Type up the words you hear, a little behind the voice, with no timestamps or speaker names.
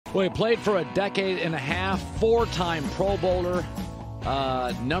Well, he played for a decade and a half, four-time Pro Bowler,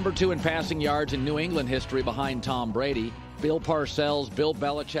 number 2 in passing yards in New England history behind Tom Brady. Bill Parcells, Bill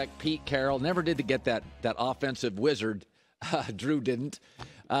Belichick, Pete Carroll. Never did to get that offensive wizard. Drew didn't.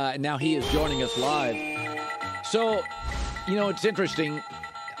 Now he is joining us live. So, it's interesting.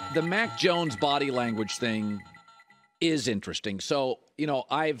 The Mac Jones body language thing is interesting. So,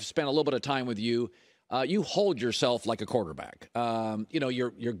 I've spent a little bit of time with you. You hold yourself like a quarterback.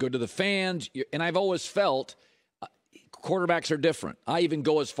 You're good to the fans. And I've always felt quarterbacks are different. I even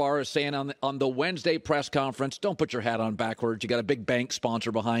go as far as saying on the Wednesday press conference, don't put your hat on backwards. You got a big bank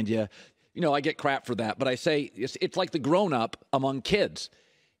sponsor behind you. I get crap for that. But I say it's like the grown-up among kids.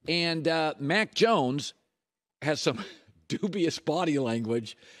 And Mac Jones has some dubious body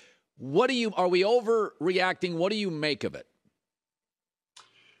language. Are we overreacting? What do you make of it?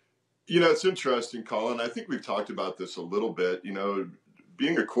 It's interesting, Colin. I think we've talked about this a little bit.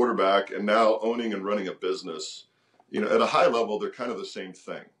 Being a quarterback and now owning and running a business, at a high level, they're kind of the same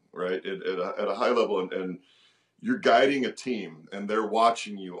thing, right? At a high level, and you're guiding a team, and they're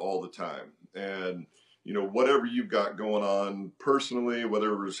watching you all the time. And, whatever you've got going on personally,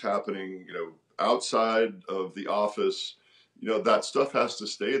 whatever is happening, outside of the office, that stuff has to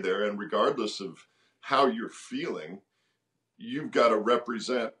stay there. And regardless of how you're feeling, you've got to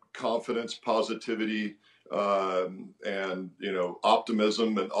represent confidence, positivity, and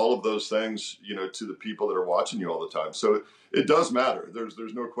optimism, and all of those things, to the people that are watching you all the time. So it does matter.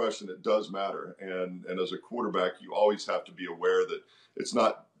 There's no question it does matter. And as a quarterback, you always have to be aware that it's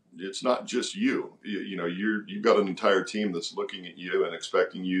not just you. You've got an entire team that's looking at you and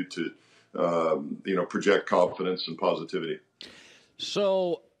expecting you to project confidence and positivity.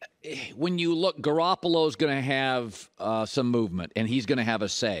 So when you look, Garoppolo's going to have some movement, and he's going to have a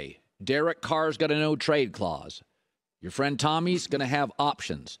say. Derek Carr's got a no-trade clause. Your friend Tommy's going to have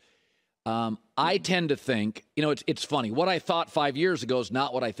options. I tend to think, it's funny. What I thought 5 years ago is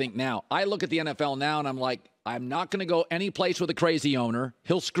not what I think now. I look at the NFL now, and I'm like, I'm not going to go any place with a crazy owner.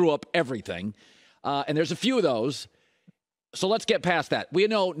 He'll screw up everything. And there's a few of those. So let's get past that. We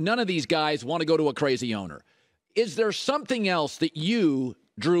know none of these guys want to go to a crazy owner. Is there something else that you,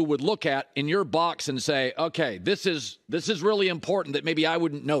 Drew, would look at in your box and say, okay, this is really important that maybe I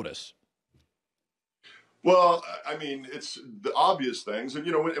wouldn't notice? Well, I mean, it's the obvious things. And,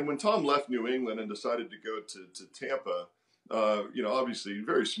 when Tom left New England and decided to go to Tampa, obviously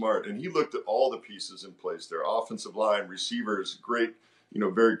very smart. And he looked at all the pieces in place there, offensive line, receivers, great,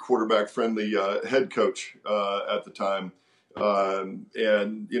 very quarterback-friendly head coach at the time.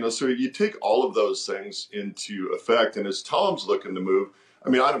 So you take all of those things into effect. And as Tom's looking to move, I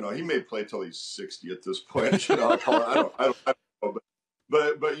mean, I don't know. He may play till he's 60 at this point. I don't know.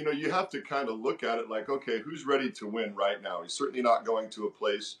 But you have to kind of look at it like, okay, who's ready to win right now? He's certainly not going to a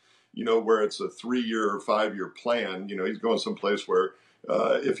place, where it's a 3-year or 5-year plan. He's going someplace where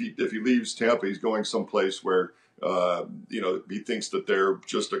if he leaves Tampa, he's going someplace where he thinks that they're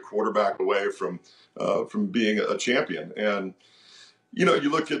just a quarterback away from being a champion. And you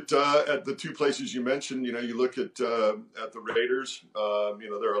look at the two places you mentioned. You look at the Raiders.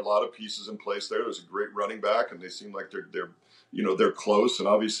 There are a lot of pieces in place there. There's a great running back, and they seem like they're close. And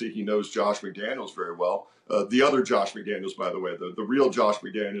obviously, he knows Josh McDaniels very well. The other Josh McDaniels, by the way, the real Josh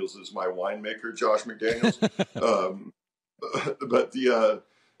McDaniels is my winemaker, Josh McDaniels.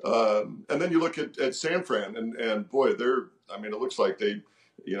 And then you look at San Fran, and boy, it looks like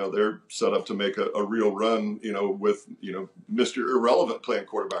they're set up to make a real run, with, Mr. Irrelevant playing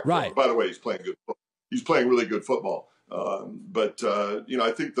quarterback. Right. By the way, he's playing good. He's playing really good football.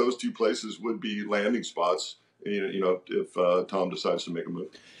 I think those two places would be landing spots, if Tom decides to make a move.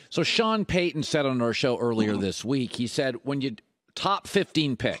 So Sean Payton said on our show earlier this week, he said, when you top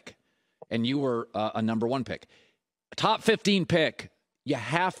 15 pick, and you were a number 1 pick, top 15 pick, you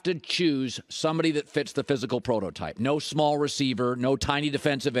have to choose somebody that fits the physical prototype. No small receiver, no tiny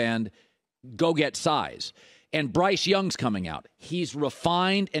defensive end. Go get size. And Bryce Young's coming out. He's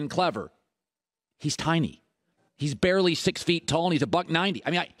refined and clever. He's tiny. He's barely 6 feet tall, and he's $190. I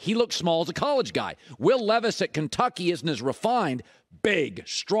mean, he looks small as a college guy. Will Levis at Kentucky isn't as refined. Big,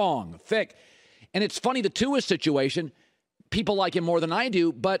 strong, thick. And it's funny, the Tua situation, people like him more than I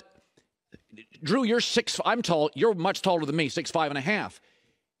do, but Drew, I'm tall. You're much taller than me, 6'5.5".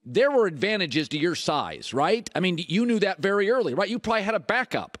 There were advantages to your size, right? I mean, you knew that very early, right? You probably had a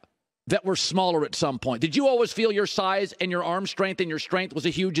backup that were smaller at some point. Did you always feel your size and your arm strength and your strength was a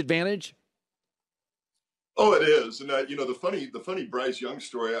huge advantage? Oh, it is. And, the funny Bryce Young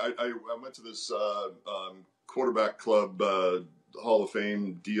story, I went to this quarterback club Hall of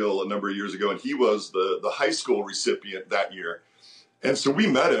Fame deal a number of years ago, and he was the high school recipient that year. And so we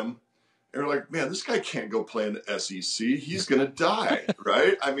met him, and we're like, man, this guy can't go play in the SEC. He's going to die,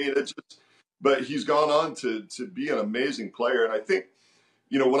 right? I mean, but he's gone on to be an amazing player. And I think,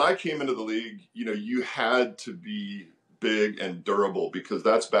 when I came into the league, you had to be big and durable because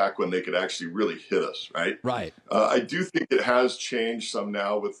that's back when they could actually really hit us, right? Right. I do think it has changed some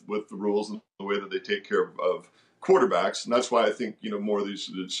now with the rules and the way that they take care of quarterbacks. And that's why I think, more of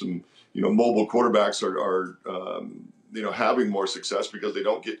these, some, mobile quarterbacks are having more success because they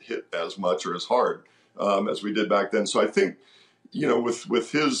don't get hit as much or as hard as we did back then. So I think,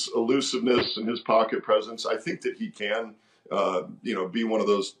 with his elusiveness and his pocket presence, I think that he can, be one of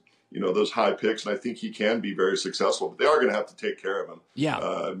those, those high picks. And I think he can be very successful, but they are going to have to take care of him.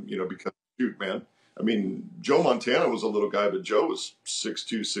 Yeah. Because, shoot, man, I mean, Joe Montana was a little guy, but Joe was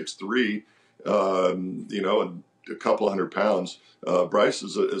 6'2", 6'3", and a couple 100 pounds. Bryce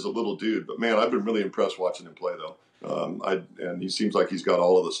is a little dude, but man, I've been really impressed watching him play though. And he seems like he's got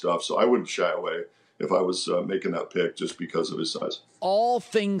all of the stuff. So I wouldn't shy away if I was making that pick just because of his size. All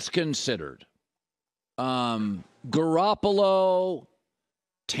things considered, Garoppolo,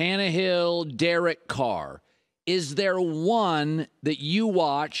 Tannehill, Derek Carr, is there one that you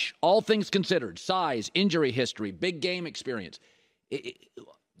watch, all things considered, size, injury history, big game experience?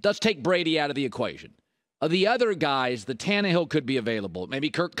 Let's take Brady out of the equation. The other guys, the Tannehill could be available.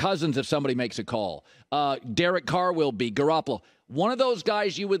 Maybe Kirk Cousins if somebody makes a call. Derek Carr will be. Garoppolo. One of those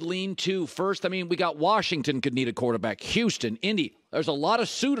guys you would lean to first. I mean, we got Washington could need a quarterback. Houston, Indy. There's a lot of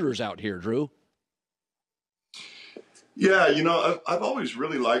suitors out here, Drew. Yeah, I've always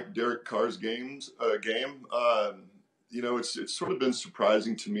really liked Derek Carr's game. It's sort of been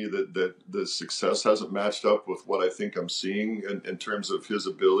surprising to me that the success hasn't matched up with what I think I'm seeing in terms of his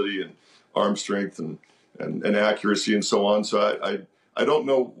ability and arm strength and accuracy and so on. So I don't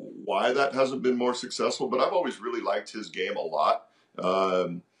know why that hasn't been more successful, but I've always really liked his game a lot.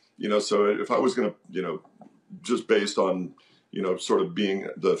 So if I was going to, just based on, sort of being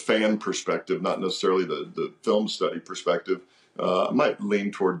the fan perspective, not necessarily the film study perspective, I might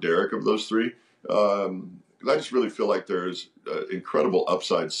lean toward Derek of those three. I just really feel like there's incredible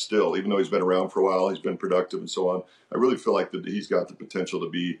upside still, even though he's been around for a while, he's been productive and so on. I really feel like that he's got the potential to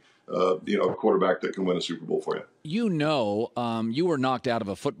be, a quarterback that can win a Super Bowl for you. You were knocked out of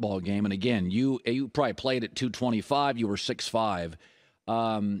a football game, and again, you probably played at 225. You were 6'5".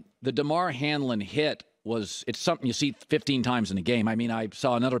 The Damar Hamlin hit it's something you see 15 times in a game. I mean, I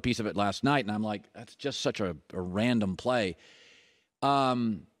saw another piece of it last night, and I'm like, that's just such a random play.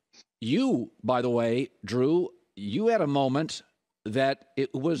 You, by the way, Drew, you had a moment that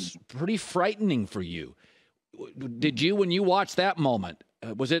it was pretty frightening for you. Did you, when you watched that moment,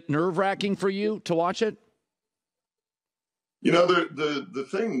 was it nerve-wracking for you to watch it? The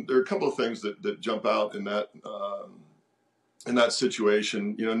thing, there are a couple of things that jump out in that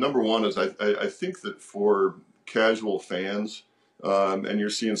situation. Number one is I think that for casual fans, and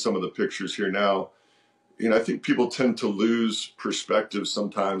you're seeing some of the pictures here now, I think people tend to lose perspective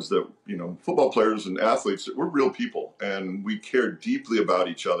sometimes that, football players and athletes, we're real people and we care deeply about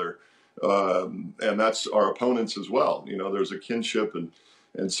each other. And that's our opponents as well. There's a kinship and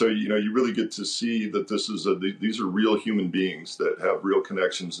so, you really get to see that these are real human beings that have real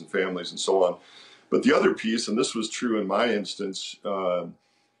connections and families and so on. But the other piece, and this was true in my instance, the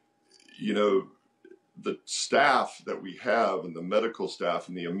staff that we have and the medical staff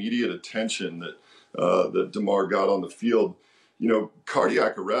and the immediate attention that Damar got on the field,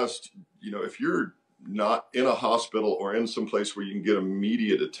 cardiac arrest, if you're not in a hospital or in some place where you can get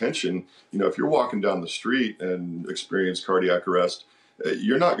immediate attention, if you're walking down the street and experience cardiac arrest,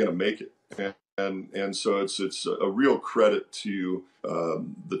 you're not going to make it. And so it's a real credit to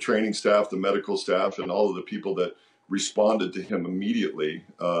the training staff, the medical staff, and all of the people that responded to him immediately,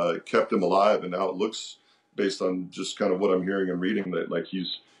 kept him alive. And now it looks, based on just kind of what I'm hearing and reading, that like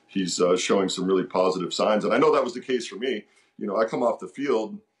he's showing some really positive signs. And I know that was the case for me. I come off the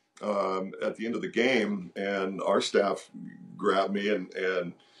field at the end of the game, and our staff grabbed me,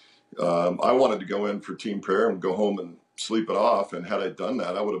 and I wanted to go in for team prayer and go home and sleep it off. And had I done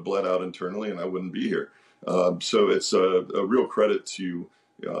that, I would have bled out internally and I wouldn't be here. So it's a real credit to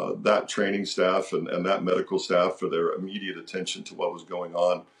that training staff and that medical staff for their immediate attention to what was going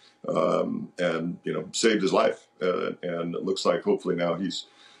on, and saved his life. And it looks like hopefully now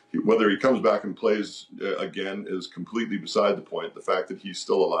whether he comes back and plays again is completely beside the point. The fact that he's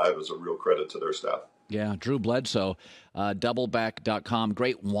still alive is a real credit to their staff. Yeah, Drew Bledsoe, doubleback.com,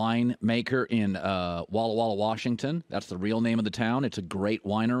 great wine maker in Walla Walla, Washington. That's the real name of the town. It's a great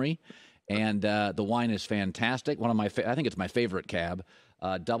winery, and the wine is fantastic. One of my, I think it's my favorite cab.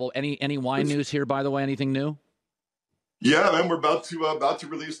 Any wine news here, by the way? Anything new? Yeah, man, we're about to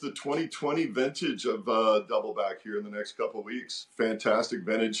release the 2020 vintage of Doubleback here in the next couple of weeks. Fantastic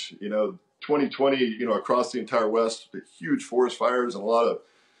vintage, 2020, across the entire West, huge forest fires and a lot of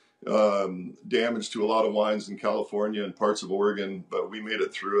damage to a lot of wines in California and parts of Oregon, but we made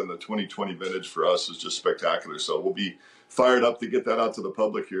it through, and the 2020 vintage for us is just spectacular. So we'll be fired up to get that out to the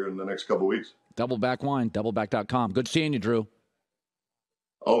public here in the next couple of weeks. Doubleback wine, doubleback.com. Good seeing you, Drew.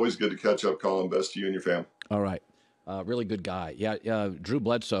 Always good to catch up, Colin. Best to you and your fam. All right. Really good guy. Yeah, Drew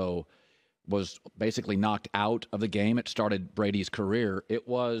Bledsoe was basically knocked out of the game. It started Brady's career. It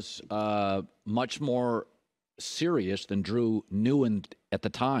was much more serious than Drew knew at the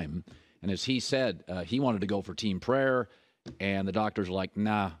time. And as he said, he wanted to go for team prayer, and the doctors were like,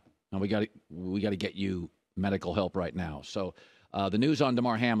 nah, we got to get you medical help right now. So the news on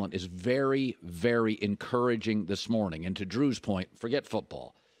Damar Hamlin is very, very encouraging this morning. And to Drew's point, forget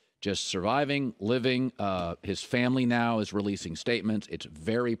football. Just surviving, living. His family now is releasing statements. It's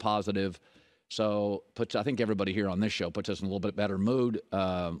very positive. So I think everybody here on this show puts us in a little bit better mood.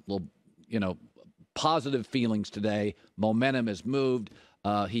 Positive feelings today. Momentum has moved.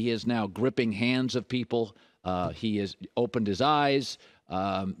 He is now gripping hands of people. He has opened his eyes.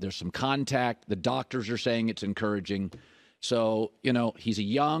 There's some contact. The doctors are saying it's encouraging. So, he's a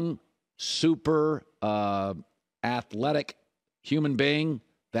young, super athletic human being.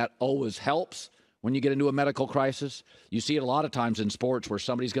 That always helps when you get into a medical crisis. You see it a lot of times in sports where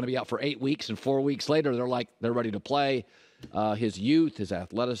somebody's going to be out for 8 weeks, and 4 weeks later they're ready to play. His youth, his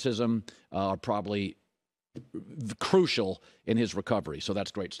athleticism are probably crucial in his recovery. So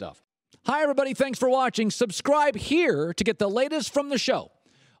that's great stuff. Hi, everybody. Thanks for watching. Subscribe here to get the latest from the show.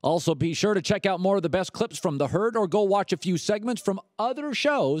 Also, be sure to check out more of the best clips from The Herd, or go watch a few segments from other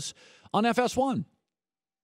shows on FS1.